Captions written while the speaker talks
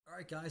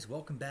Alright guys,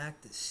 welcome back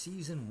to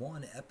Season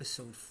 1,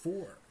 Episode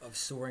 4 of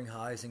Soaring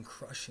Highs and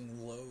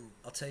Crushing Lows.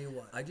 I'll tell you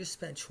what, I just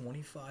spent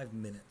 25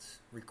 minutes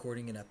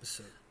recording an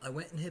episode. I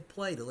went and hit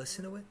play to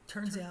listen to it.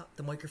 Turns out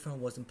the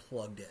microphone wasn't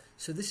plugged in.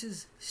 So this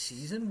is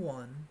Season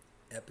 1,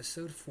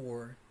 Episode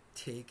 4,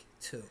 Take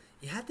 2.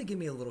 You have to give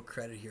me a little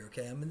credit here,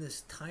 okay? I'm in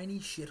this tiny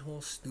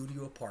shithole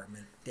studio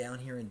apartment down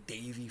here in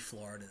Davie,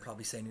 Florida.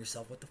 Probably saying to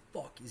yourself, what the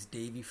fuck is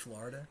Davie,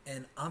 Florida?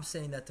 And I'm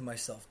saying that to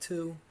myself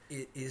too.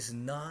 It is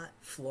not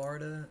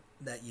Florida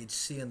that you'd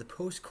see on the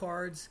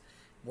postcards.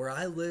 Where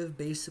I live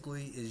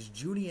basically is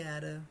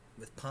Juniata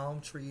with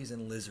palm trees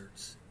and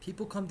lizards.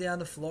 People come down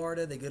to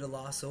Florida, they go to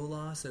Las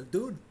Olas, say,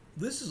 dude,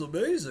 this is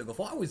amazing.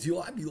 If I was you,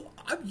 I'd be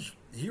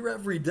here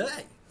every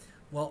day.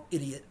 Well,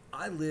 idiot,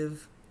 I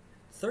live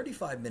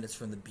 35 minutes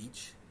from the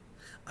beach.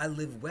 I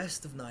live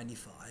west of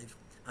 95.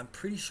 I'm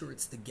pretty sure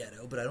it's the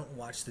ghetto, but I don't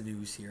watch the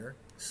news here.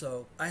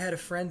 So I had a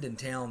friend in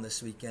town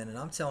this weekend, and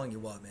I'm telling you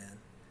what, man.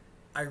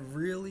 I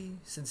really,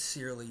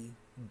 sincerely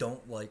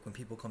don't like when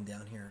people come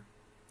down here.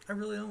 I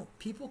really don't.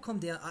 People come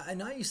down,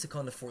 and I used to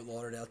come to Fort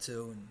Lauderdale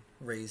too and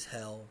raise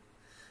hell.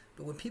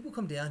 But when people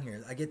come down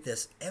here, I get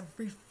this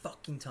every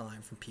fucking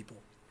time from people.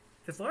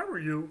 If I were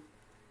you,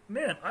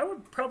 man, I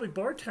would probably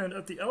bartend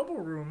at the Elbow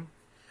Room,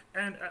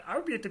 and I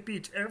would be at the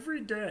beach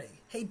every day.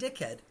 Hey,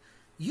 dickhead,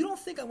 you don't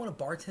think I want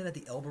to bartend at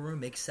the Elbow Room,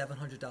 make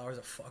 $700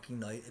 a fucking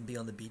night, and be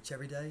on the beach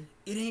every day?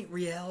 It ain't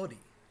reality,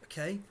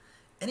 okay?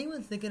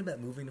 Anyone thinking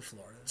about moving to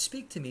Florida,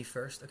 speak to me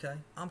first, okay?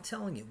 I'm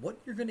telling you, what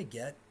you're going to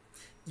get,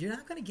 you're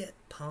not going to get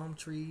palm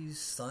trees,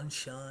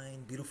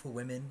 sunshine, beautiful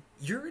women.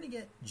 You're going to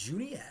get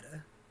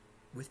Juniata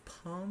with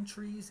palm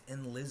trees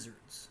and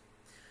lizards.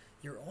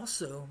 You're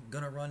also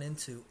going to run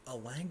into a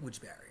language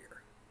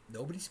barrier.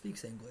 Nobody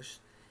speaks English.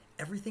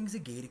 Everything's a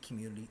gated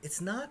community.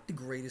 It's not the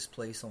greatest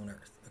place on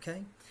earth,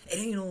 okay? It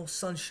ain't all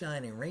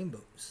sunshine and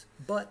rainbows.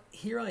 But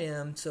here I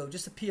am, so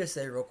just a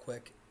PSA real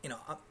quick.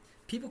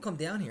 People come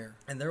down here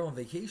and they're on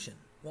vacation.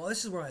 Well,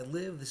 this is where I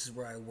live, this is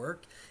where I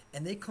work,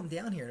 and they come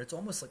down here and it's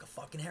almost like a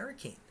fucking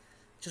hurricane.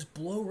 Just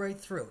blow right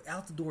through,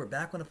 out the door,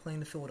 back on a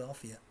plane to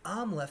Philadelphia.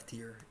 I'm left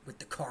here with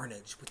the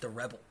carnage, with the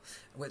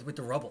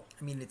rubble.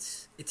 I mean,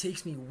 it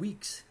takes me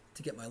weeks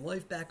to get my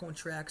life back on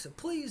track. So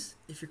please,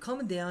 if you're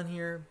coming down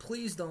here,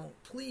 please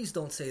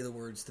don't say the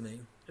words to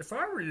me. If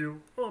I were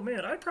you, oh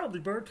man, I'd probably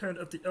bartend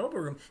at the Elbow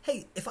Room.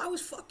 Hey, if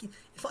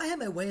I had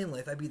my way in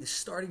life, I'd be the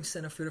starting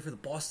center fielder for the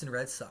Boston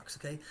Red Sox,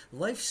 okay?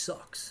 Life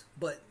sucks,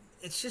 but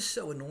it's just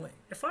so annoying.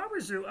 If I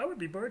was you, I would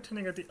be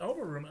bartending at the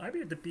Elbow Room. I'd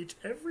be at the beach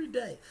every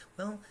day.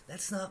 Well,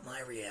 that's not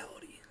my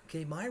reality.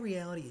 Okay, my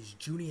reality is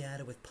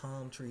Juniata with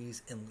palm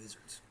trees and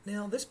lizards.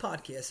 Now, this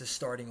podcast is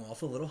starting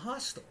off a little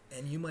hostile,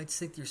 and you might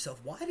think to yourself,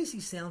 why does he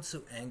sound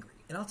so angry?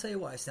 And I'll tell you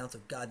why I sound so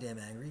goddamn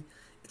angry.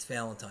 It's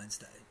Valentine's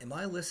Day. And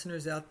my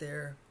listeners out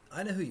there,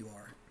 I know who you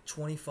are.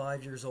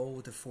 25 years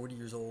old to 40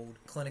 years old,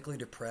 clinically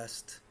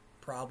depressed,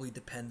 probably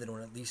dependent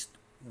on at least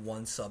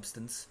one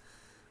substance,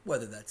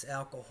 whether that's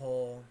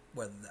alcohol,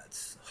 whether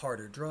that's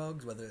harder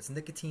drugs, whether it's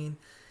nicotine.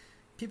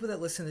 People that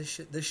listen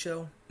to this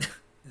show,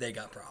 they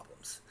got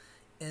problems.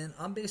 And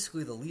I'm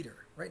basically the leader.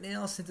 Right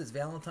now, since it's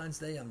Valentine's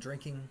Day, I'm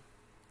drinking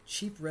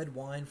cheap red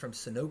wine from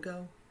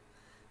Sunoco.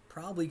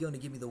 Probably going to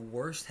give me the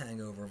worst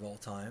hangover of all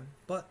time.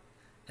 But,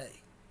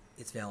 hey,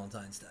 it's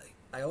Valentine's Day.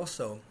 I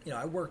also,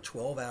 I worked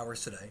 12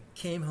 hours today.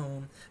 Came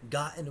home,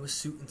 got into a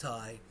suit and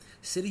tie,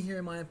 sitting here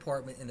in my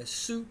apartment in a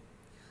suit,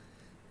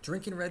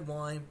 drinking red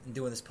wine, and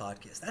doing this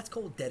podcast. That's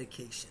called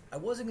dedication. I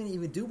wasn't going to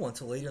even do one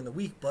till later in the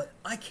week, but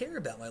I care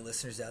about my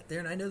listeners out there,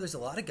 and I know there's a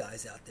lot of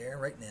guys out there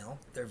right now.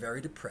 They're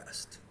very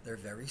depressed. They're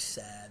very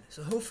sad.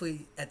 So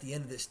hopefully, at the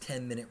end of this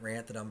 10-minute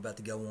rant that I'm about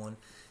to go on,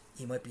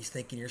 you might be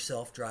thinking to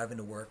yourself, driving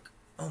to work,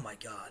 oh my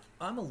God,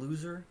 I'm a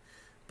loser,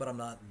 but I'm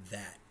not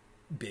that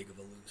big of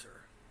a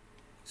loser.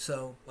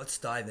 So let's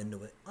dive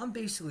into it. I'm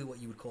basically what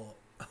you would call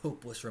a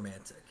hopeless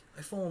romantic.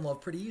 I fall in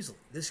love pretty easily.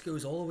 This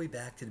goes all the way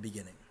back to the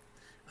beginning.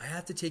 I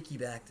have to take you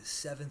back to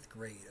 7th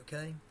grade,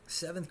 okay?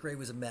 7th grade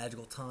was a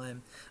magical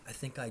time. I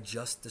think I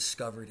just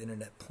discovered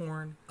internet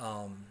porn.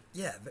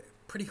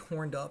 Pretty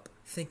horned up,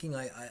 thinking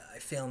I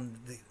found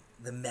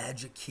the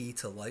magic key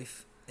to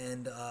life.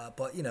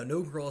 But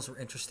no girls were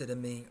interested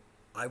in me.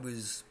 I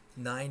was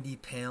 90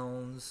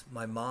 pounds.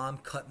 My mom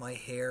cut my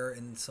hair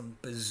in some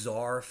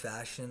bizarre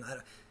fashion.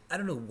 I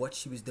don't know what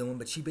she was doing,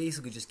 but she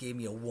basically just gave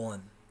me a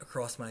 1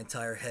 across my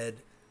entire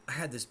head. I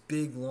had this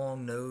big,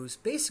 long nose.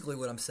 Basically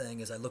what I'm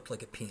saying is I looked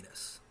like a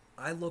penis.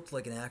 I looked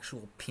like an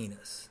actual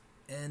penis.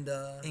 And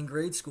in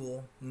grade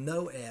school,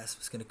 no ass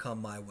was going to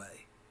come my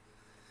way.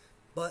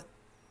 But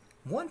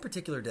one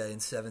particular day in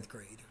 7th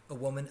grade, a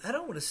woman, I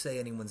don't want to say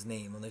anyone's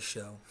name on this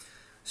show,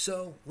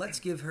 so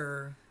let's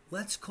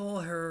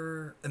call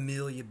her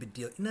Amelia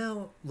Bedelia.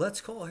 No,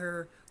 let's call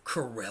her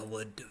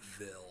Corella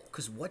DeVille.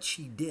 Because what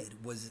she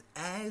did was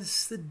as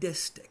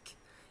sadistic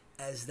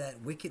as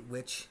that wicked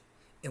witch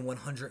in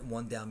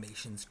 101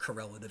 Dalmatians,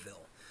 Corella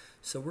DeVille.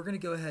 So we're going to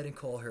go ahead and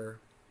call her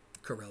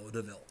Corella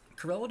DeVille.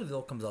 Corella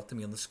DeVille comes up to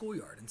me on the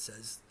schoolyard and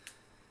says,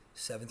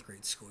 7th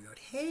grade schoolyard,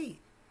 Hey,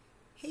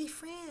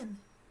 Fran,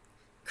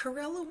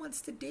 Corella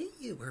wants to date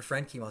you. Her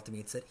friend came up to me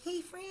and said,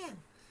 hey, Fran,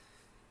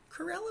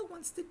 Corella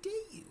wants to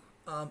date you.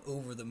 I'm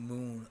over the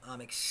moon.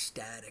 I'm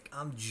ecstatic.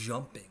 I'm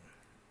jumping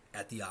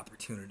at the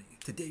opportunity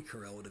to date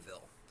Corella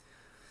DeVille.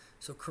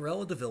 So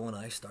Corella DeVille and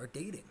I start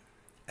dating.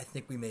 I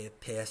think we may have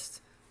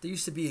passed. There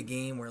used to be a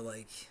game where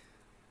it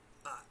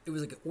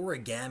was like an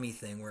origami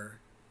thing where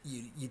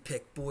you'd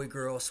pick boy,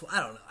 girl. So I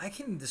don't know. I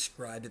can't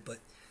describe it, but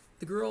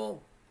the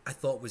girl I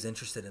thought was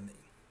interested in me.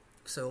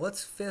 So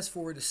let's fast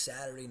forward to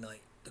Saturday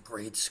night, the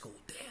grade school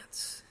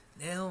dance.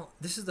 Now,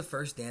 this is the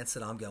first dance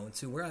that I'm going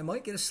to where I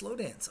might get a slow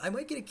dance. I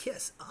might get a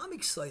kiss. I'm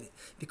excited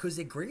because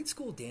at grade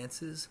school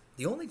dances,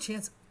 the only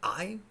chance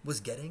I was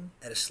getting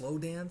at a slow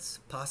dance,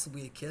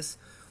 possibly a kiss,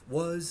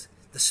 was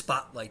the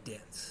spotlight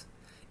dance.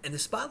 And the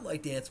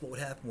spotlight dance, what would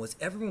happen was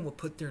everyone would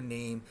put their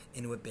name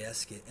into a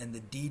basket and the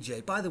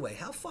DJ, by the way,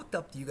 how fucked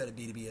up do you got to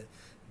be a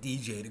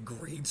DJ at a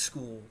grade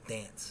school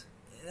dance?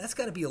 That's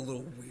got to be a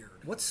little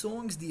weird. What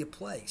songs do you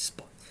play?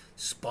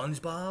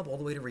 SpongeBob all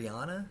the way to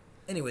Rihanna?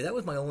 Anyway, that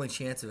was my only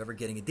chance of ever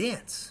getting a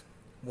dance.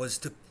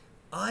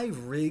 I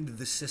rigged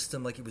the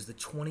system like it was the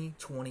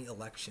 2020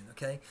 election,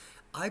 okay?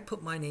 I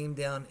put my name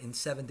down in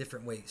 7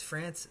 different ways.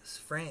 Francis,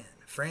 Fran,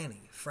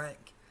 Franny,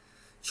 Frank.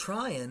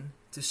 Trying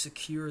to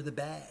secure the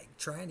bag.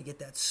 Trying to get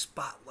that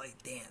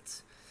spotlight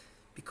dance.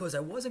 Because I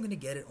wasn't going to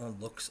get it on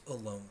looks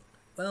alone.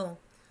 Well,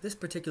 this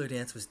particular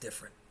dance was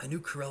different. I knew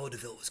Corella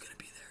DeVille was going to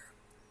be there.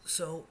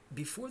 So,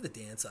 before the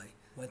dance, I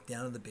went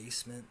down to the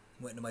basement,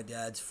 went into my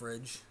dad's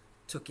fridge,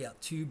 took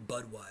out 2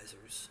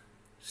 Budweisers,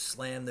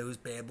 slammed those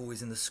bad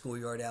boys in the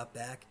schoolyard out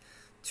back.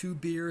 2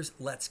 beers,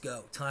 let's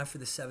go. Time for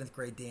the 7th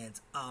grade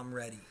dance. I'm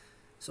ready.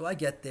 So I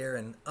get there,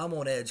 and I'm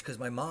on edge because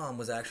my mom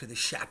was actually the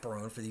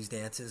chaperone for these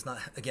dances. Not,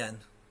 again,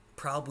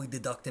 probably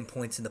deducting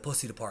points in the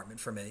pussy department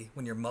for me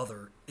when your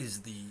mother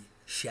is the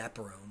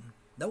chaperone.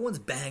 No one's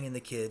banging the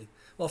kid.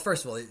 Well,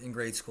 first of all, in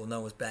grade school, no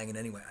one was banging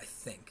anyway, I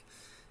think.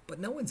 But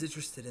no one's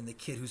interested in the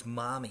kid whose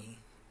mommy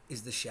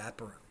is the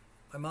chaperone.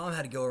 My mom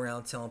had to go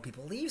around telling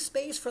people, leave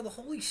space for the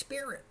Holy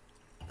Spirit.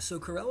 So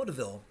Corella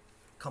DeVille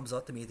comes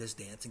up to me at this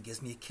dance and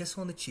gives me a kiss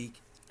on the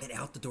cheek, and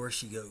out the door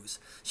she goes.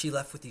 She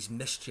left with these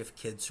mischief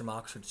kids from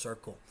Oxford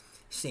Circle,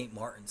 St.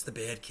 Martin's, the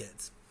bad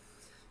kids.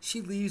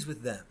 She leaves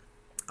with them.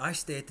 I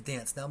stay at the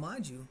dance. Now,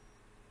 mind you,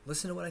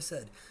 listen to what I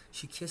said.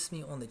 She kissed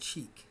me on the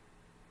cheek.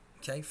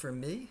 Okay, for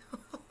me,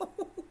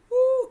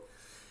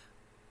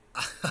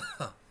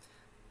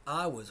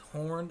 I was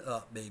horned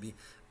up, baby.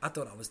 I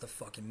thought I was the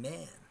fucking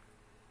man.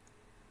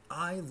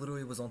 I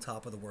literally was on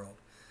top of the world.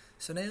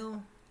 So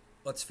now,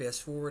 let's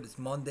fast forward. It's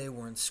Monday.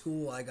 We're in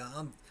school.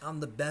 I'm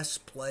the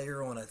best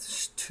player on a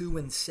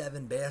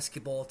 2-7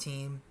 basketball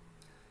team.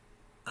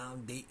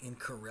 I'm dating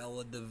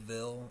Corella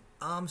DeVille.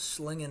 I'm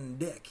slinging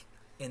dick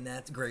in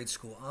that grade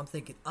school. I'm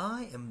thinking,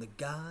 I am the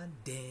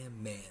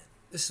goddamn man.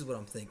 This is what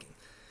I'm thinking.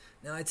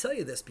 Now, I tell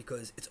you this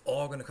because it's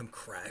all going to come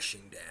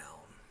crashing down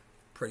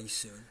pretty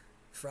soon.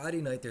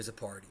 Friday night, there's a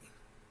party.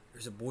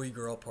 There's a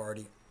boy-girl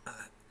party.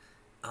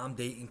 I'm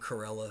dating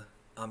Corella.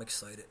 I'm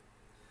excited.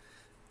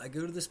 I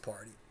go to this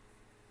party,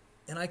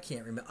 and I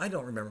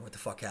don't remember what the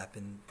fuck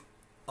happened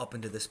up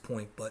until this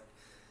point, but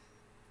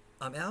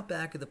I'm out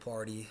back of the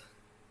party,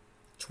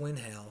 twin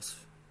house,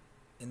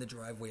 in the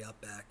driveway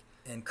out back,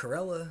 and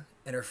Corella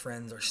and her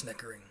friends are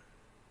snickering.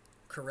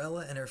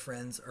 Corella and her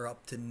friends are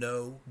up to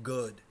no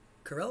good.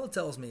 Corella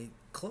tells me,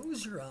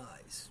 close your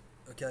eyes,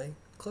 okay?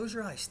 Close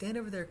your eyes. Stand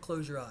over there,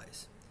 close your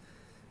eyes.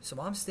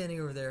 So I'm standing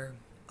over there,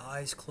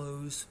 eyes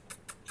closed,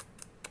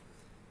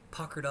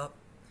 puckered up.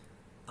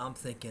 I'm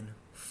thinking,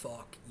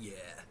 fuck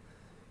yeah.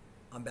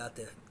 I'm about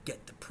to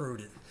get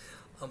depruded.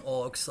 I'm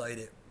all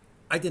excited.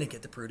 I didn't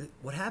get depruded.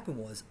 What happened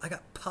was, I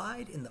got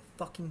pied in the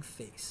fucking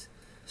face.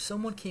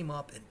 Someone came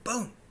up and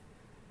boom,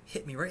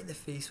 hit me right in the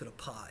face with a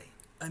pie.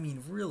 I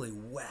mean, really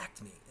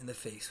whacked me in the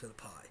face with a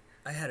pie.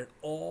 I had it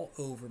all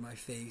over my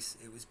face.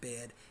 It was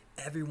bad.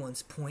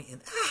 Everyone's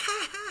pointing.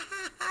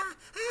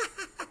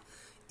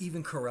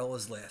 Even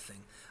Corella's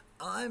laughing.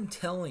 I'm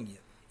telling you,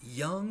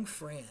 young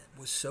Fran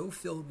was so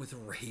filled with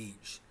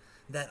rage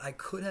that I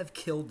could have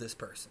killed this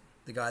person,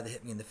 the guy that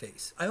hit me in the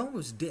face. I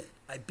almost did.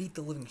 I beat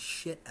the living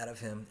shit out of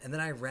him, and then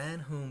I ran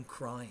home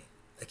crying.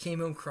 I came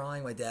home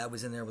crying. My dad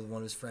was in there with one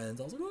of his friends.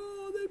 I was like,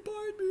 oh, they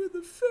pied me in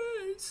the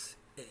face.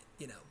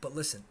 But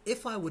listen,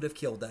 if I would have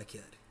killed that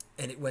kid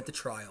and it went to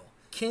trial,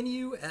 can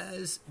you,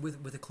 as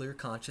with a clear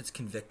conscience,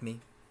 convict me?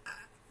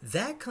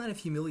 That kind of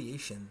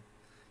humiliation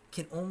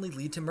can only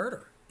lead to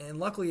murder. And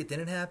luckily it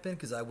didn't happen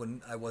because I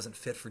wasn't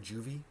fit for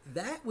juvie.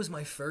 That was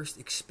my first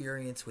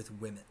experience with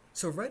women.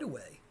 So right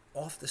away,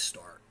 off the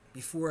start,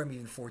 before I'm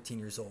even 14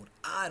 years old,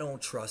 I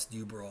don't trust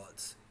you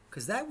broads.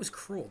 Because that was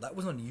cruel. That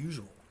was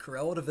unusual.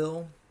 Corella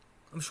DeVille,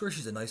 I'm sure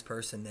she's a nice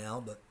person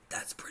now, but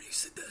that's pretty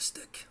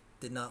sadistic.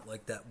 Did not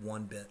like that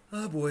one bit.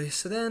 Oh boy,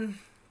 so then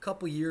a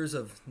couple years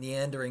of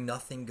meandering,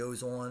 nothing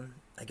goes on.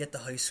 I get to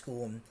high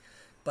school, and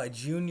by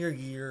junior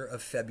year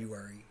of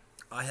February,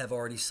 I have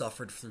already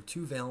suffered through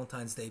 2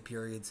 Valentine's Day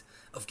periods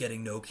of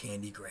getting no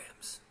candy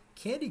grams.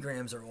 Candy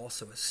grams are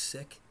also a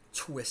sick,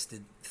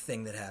 twisted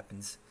thing that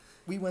happens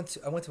I went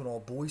to an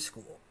all-boys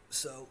school.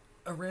 So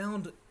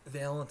around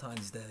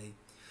Valentine's Day,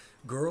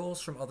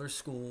 girls from other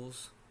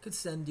schools could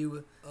send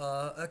you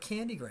a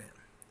candygram,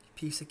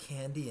 piece of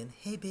candy, and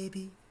hey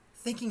baby,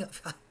 thinking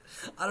of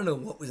I don't know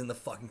what was in the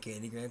fucking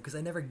candygram because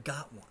I never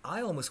got one.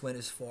 I almost went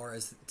as far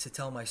as to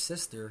tell my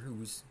sister, who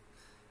was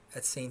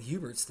at St.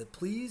 Hubert's, that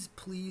please,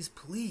 please,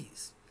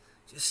 please,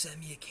 just send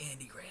me a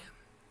candygram,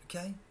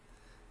 okay?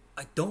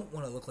 I don't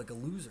want to look like a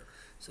loser.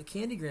 So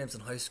candygrams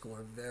in high school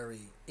are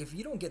very... If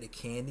you don't get a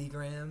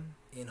candygram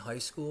in high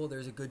school,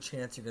 there's a good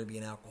chance you're going to be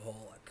an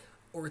alcoholic.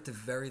 Or at the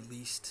very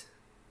least,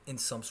 in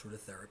some sort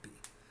of therapy.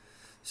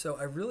 So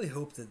I really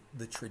hope that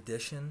the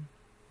tradition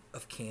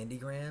of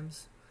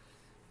candygrams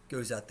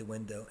goes out the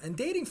window. And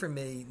dating for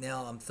me,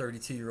 now I'm a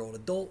 32-year-old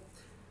adult.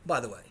 By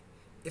the way,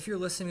 if you're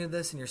listening to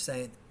this and you're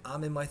saying,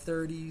 I'm in my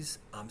 30s,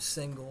 I'm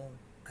single,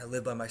 I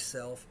live by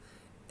myself,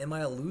 am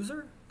I a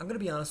loser? I'm going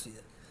to be honest with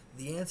you.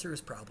 The answer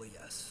is probably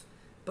yes.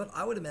 But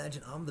I would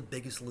imagine I'm the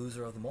biggest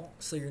loser of them all.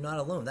 So you're not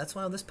alone. That's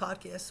why on this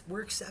podcast,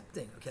 we're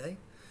accepting, okay?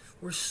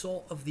 We're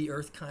salt of the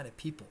earth kind of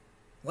people.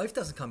 Life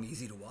doesn't come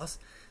easy to us.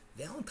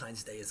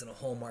 Valentine's Day isn't a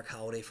Hallmark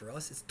holiday for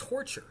us. It's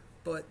torture.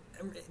 But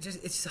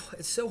it's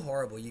so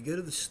horrible. You go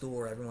to the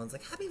store, everyone's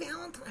like, Happy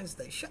Valentine's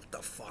Day. Shut the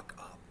fuck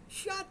up.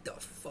 Shut the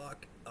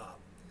fuck up.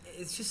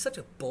 It's just such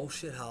a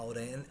bullshit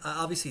holiday. And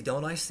obviously,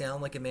 don't I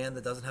sound like a man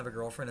that doesn't have a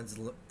girlfriend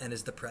and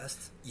is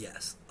depressed?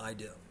 Yes, I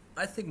do.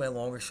 I think my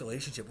longest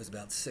relationship was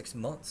about 6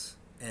 months.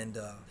 And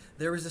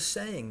there was a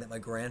saying that my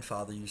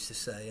grandfather used to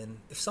say, and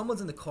if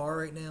someone's in the car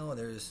right now and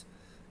there's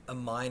a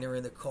minor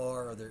in the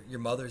car or your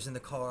mother's in the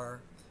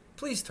car,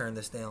 please turn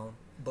this down.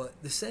 But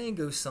the saying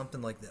goes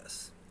something like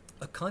this.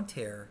 A cunt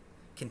hair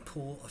can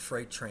pull a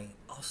freight train.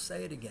 I'll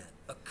say it again.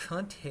 A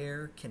cunt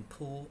hair can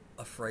pull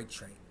a freight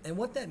train. And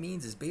what that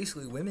means is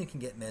basically women can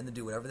get men to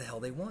do whatever the hell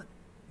they want.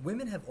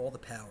 Women have all the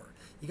power.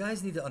 You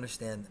guys need to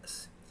understand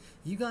this.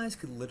 You guys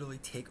could literally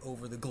take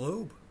over the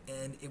globe,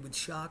 and it would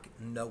shock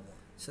no one.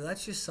 So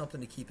that's just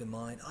something to keep in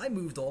mind. I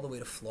moved all the way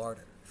to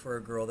Florida for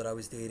a girl that I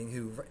was dating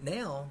who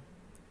now,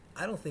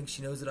 I don't think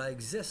she knows that I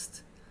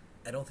exist.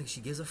 I don't think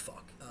she gives a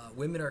fuck.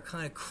 Women are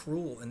kind of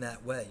cruel in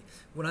that way.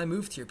 When I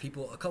moved here,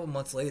 people, a couple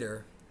months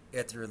later,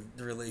 after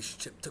the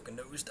relationship took a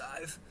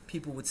nosedive,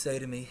 people would say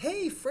to me,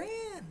 Hey,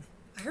 Fran,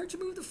 I heard you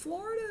moved to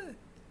Florida.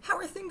 How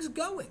are things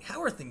going?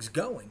 How are things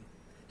going?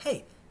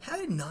 Hey, how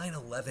did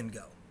 9/11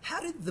 go?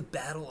 How did the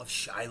Battle of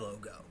Shiloh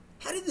go?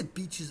 How did the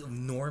beaches of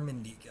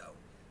Normandy go?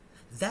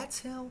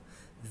 That's how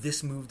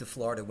this move to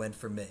Florida went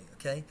for me,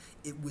 okay?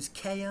 It was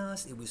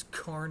chaos, it was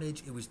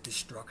carnage, it was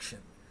destruction.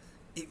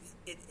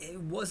 It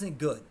wasn't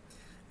good.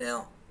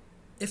 Now,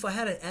 if I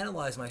had to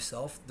analyze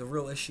myself, the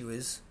real issue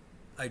is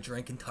I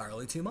drank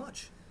entirely too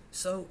much.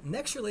 So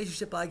next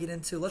relationship I get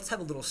into, let's have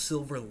a little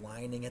silver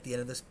lining at the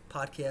end of this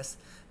podcast.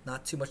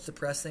 Not too much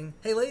depressing.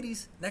 Hey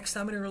ladies, next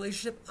time in a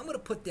relationship, I'm going to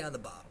put down the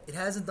bottle. It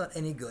hasn't done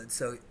any good.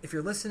 So if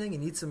you're listening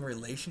and need some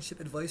relationship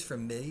advice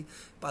from me,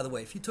 by the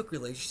way, if you took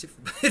relationship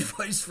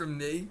advice from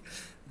me,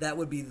 that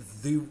would be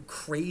the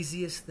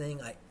craziest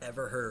thing I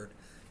ever heard.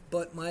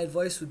 But my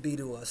advice would be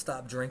to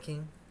stop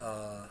drinking.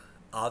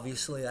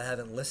 Obviously, I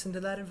haven't listened to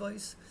that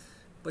advice,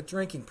 but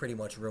drinking pretty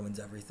much ruins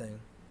everything.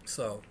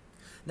 So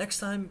next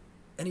time,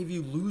 any of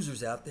you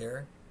losers out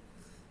there,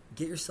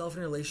 get yourself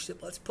in a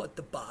relationship. Let's put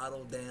the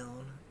bottle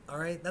down. All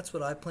right? That's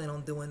what I plan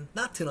on doing.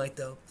 Not tonight,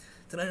 though.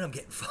 Tonight I'm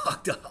getting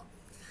fucked up.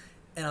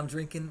 And I'm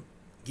drinking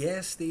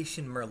gas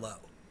station Merlot.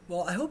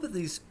 Well, I hope that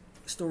these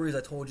stories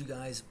I told you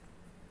guys,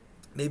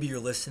 maybe you're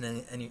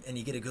listening and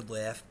you get a good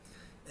laugh.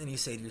 And you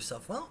say to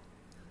yourself, well,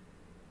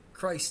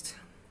 Christ,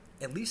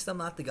 at least I'm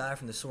not the guy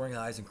from the Soaring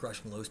Highs and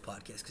Crushing Lows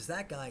podcast. Because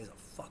that guy is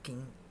a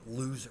fucking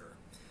loser.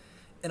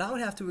 And I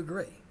would have to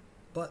agree.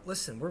 But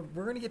listen, we're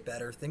going to get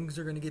better. Things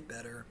are going to get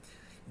better.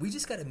 We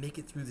just got to make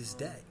it through this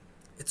day.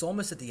 It's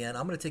almost at the end.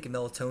 I'm going to take a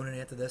melatonin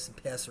after this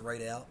and pass it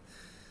right out.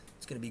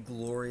 It's going to be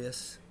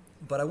glorious.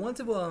 But I want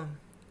to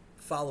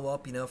follow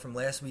up, from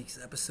last week's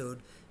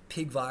episode,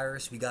 Pig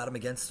Virus. We got him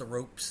against the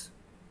ropes.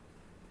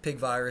 Pig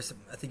Virus,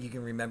 I think you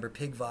can remember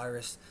Pig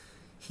Virus.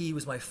 He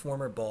was my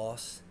former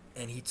boss,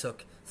 and he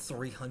took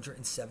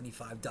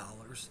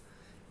 $375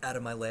 out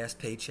of my last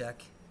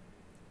paycheck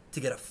to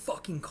get a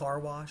fucking car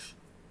wash.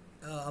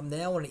 I'm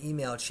now on an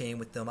email chain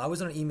with them. I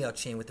was on an email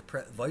chain with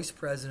the vice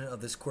president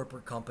of this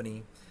corporate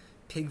company,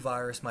 Pig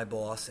Virus, my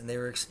boss, and they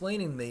were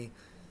explaining to me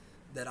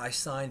that I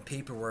signed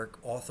paperwork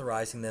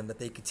authorizing them that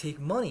they could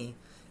take money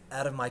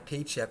out of my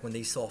paycheck when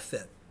they saw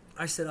fit.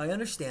 I said, I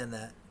understand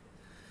that.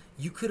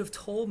 You could have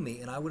told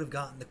me and I would have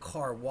gotten the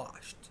car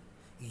washed.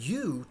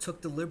 You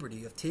took the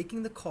liberty of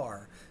taking the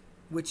car,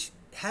 which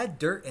had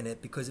dirt in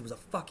it because it was a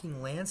fucking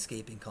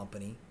landscaping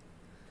company,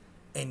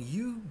 and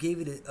you gave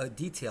it a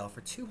detail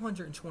for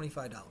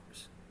 $225.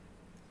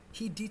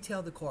 He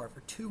detailed the car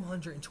for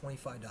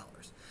 $225.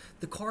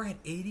 The car had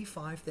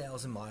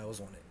 85,000 miles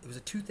on it. It was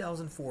a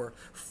 2004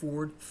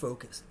 Ford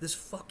Focus. This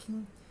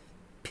fucking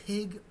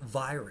Pig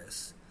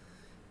Virus.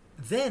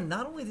 Then,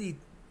 not only did he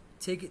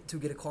take it to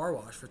get a car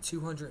wash for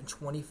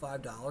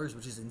 $225,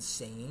 which is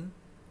insane,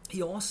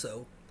 he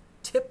also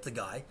tip the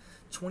guy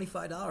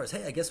 $25.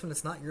 Hey, I guess when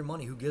it's not your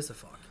money, who gives a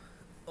fuck?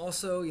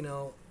 Also,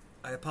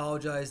 I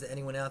apologize to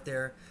anyone out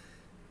there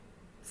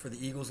for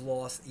the Eagles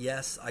loss.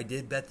 Yes, I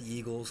did bet the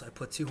Eagles. I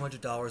put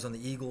 $200 on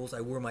the Eagles.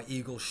 I wore my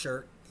Eagles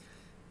shirt.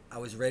 I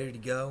was ready to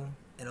go,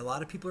 and a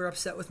lot of people are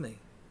upset with me.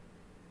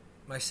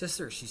 My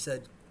sister, she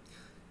said,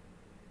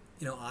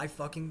 I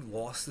fucking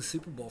lost the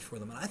Super Bowl for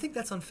them, and I think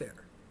that's unfair.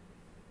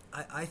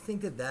 I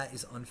think that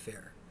is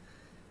unfair.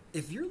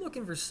 If you're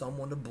looking for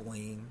someone to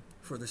blame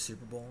for the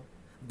Super Bowl,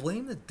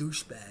 blame the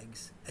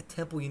douchebags at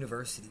Temple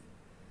University.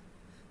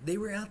 They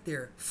were out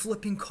there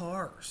flipping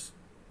cars,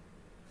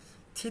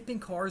 tipping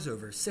cars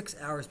over 6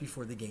 hours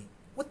before the game.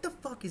 What the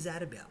fuck is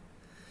that about?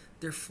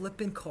 They're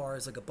flipping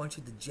cars like a bunch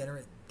of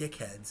degenerate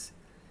dickheads.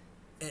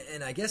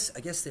 And I guess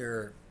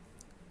they're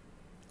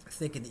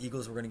thinking the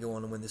Eagles were going to go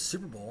on and win the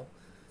Super Bowl,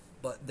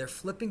 but they're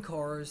flipping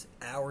cars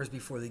hours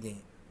before the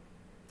game.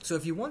 So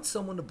if you want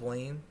someone to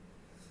blame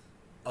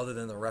other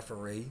than the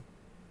referee,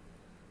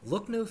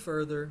 look no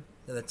further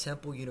than the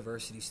Temple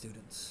University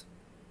students.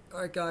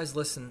 All right, guys,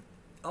 listen,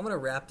 I'm going to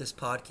wrap this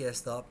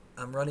podcast up.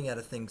 I'm running out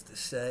of things to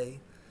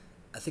say.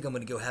 I think I'm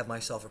going to go have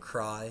myself a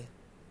cry,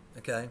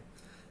 okay?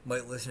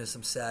 Might listen to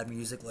some sad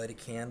music, light a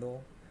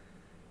candle.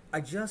 I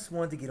just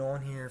wanted to get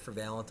on here for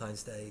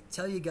Valentine's Day,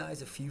 tell you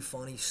guys a few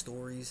funny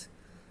stories.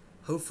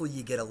 Hopefully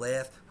you get a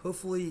laugh.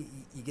 Hopefully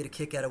you get a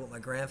kick out of what my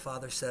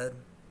grandfather said.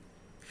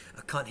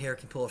 A cunt hair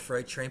can pull a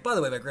freight train. By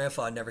the way, my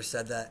grandfather never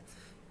said that.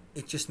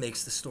 It just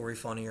makes the story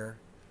funnier.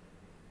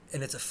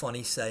 And it's a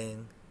funny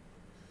saying.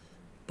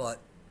 But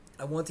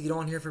I want to get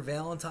on here for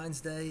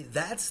Valentine's Day.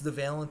 That's the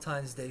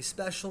Valentine's Day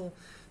special.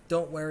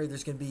 Don't worry,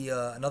 there's going to be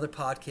another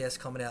podcast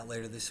coming out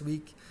later this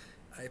week.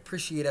 I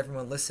appreciate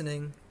everyone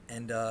listening.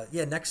 And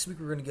next week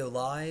we're going to go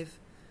live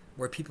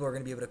where people are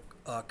going to be able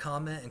to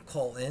comment and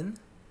call in.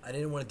 I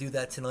didn't want to do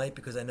that tonight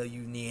because I know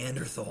you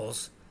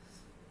Neanderthals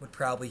would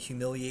probably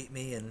humiliate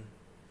me and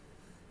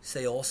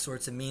say all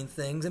sorts of mean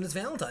things. And it's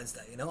Valentine's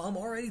Day. I'm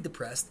already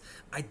depressed.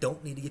 I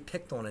don't need to get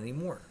picked on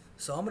anymore.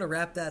 So I'm going to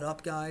wrap that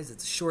up, guys.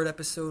 It's a short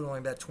episode, only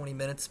about 20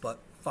 minutes, but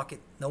fuck it.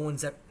 No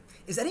one's ever...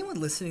 Is anyone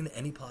listening to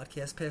any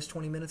podcast past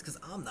 20 minutes? Because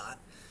I'm not.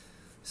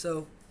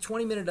 So,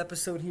 20-minute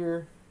episode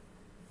here.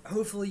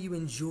 Hopefully you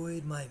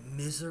enjoyed my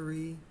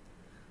misery.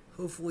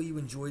 Hopefully you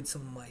enjoyed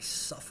some of my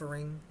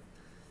suffering.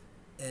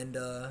 And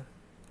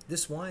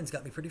this wine's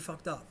got me pretty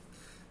fucked up.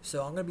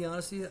 So I'm going to be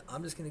honest with you.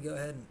 I'm just going to go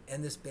ahead and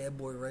end this bad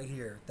boy right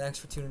here. Thanks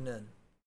for tuning in.